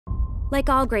Like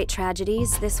all great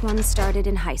tragedies, this one started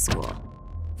in high school.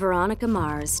 Veronica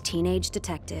Mars, teenage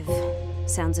detective.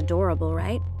 Sounds adorable,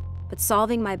 right? But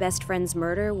solving my best friend's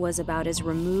murder was about as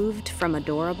removed from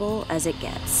adorable as it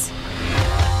gets.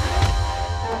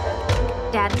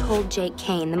 Dad told Jake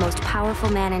Kane, the most powerful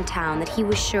man in town, that he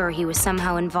was sure he was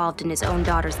somehow involved in his own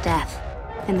daughter's death.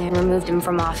 And they removed him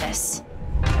from office.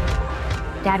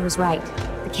 Dad was right.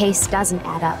 The case doesn't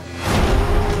add up.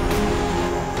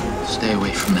 Stay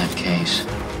away from that case.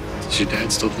 Does your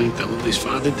dad still think that Lily's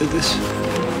father did this?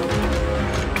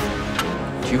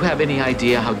 Do you have any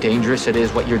idea how dangerous it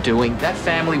is what you're doing? That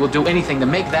family will do anything to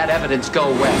make that evidence go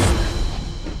away.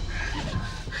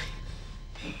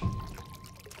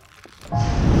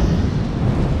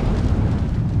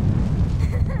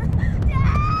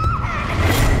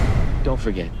 Don't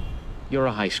forget, you're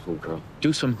a high school girl.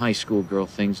 Do some high school girl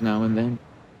things now and then.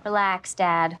 Relax,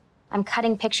 Dad. I'm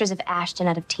cutting pictures of Ashton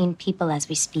out of teen people as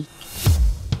we speak.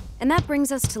 And that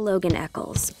brings us to Logan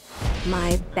Eccles,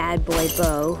 my bad boy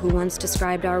beau, who once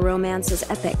described our romance as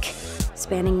epic,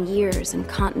 spanning years and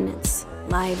continents,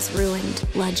 lives ruined,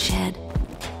 bloodshed.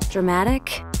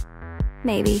 Dramatic?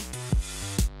 Maybe.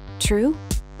 True?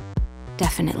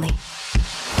 Definitely.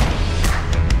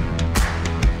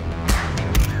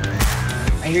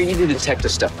 I hear you do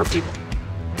detective stuff for people.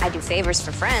 I do favors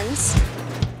for friends.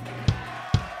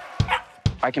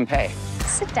 I can pay.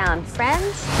 Sit down,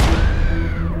 friends.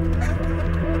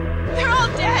 They're all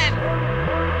dead!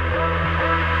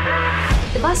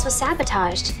 The bus was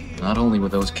sabotaged. Not only were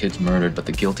those kids murdered, but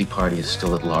the guilty party is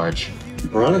still at large.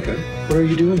 Veronica, what are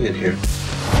you doing in here?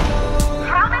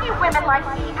 How many women like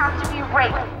me have to be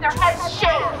raped, their heads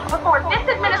shaved before this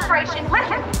administration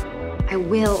listens? I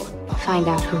will find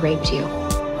out who raped you.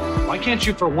 Why can't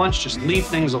you for once just leave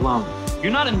things alone?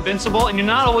 You're not invincible and you're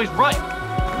not always right.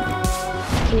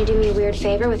 Can you do me a weird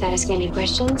favor without asking any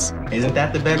questions? Isn't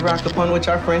that the bedrock upon which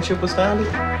our friendship was founded?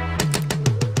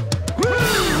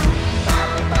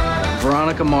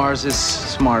 Veronica Mars is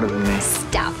smarter than me.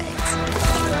 Stop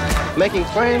it. Making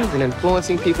friends and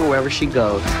influencing people wherever she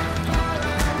goes.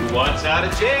 Who wants out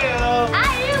of jail?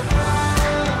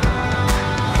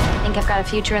 Think I've got a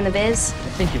future in the biz?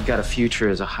 I think you've got a future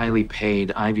as a highly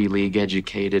paid, Ivy League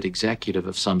educated executive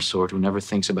of some sort who never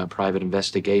thinks about private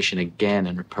investigation again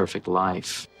in her perfect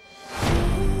life.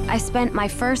 I spent my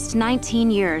first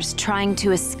 19 years trying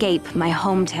to escape my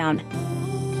hometown.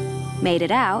 Made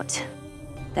it out.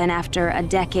 Then after a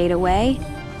decade away,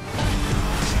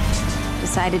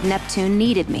 decided Neptune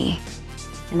needed me,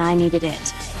 and I needed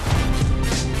it.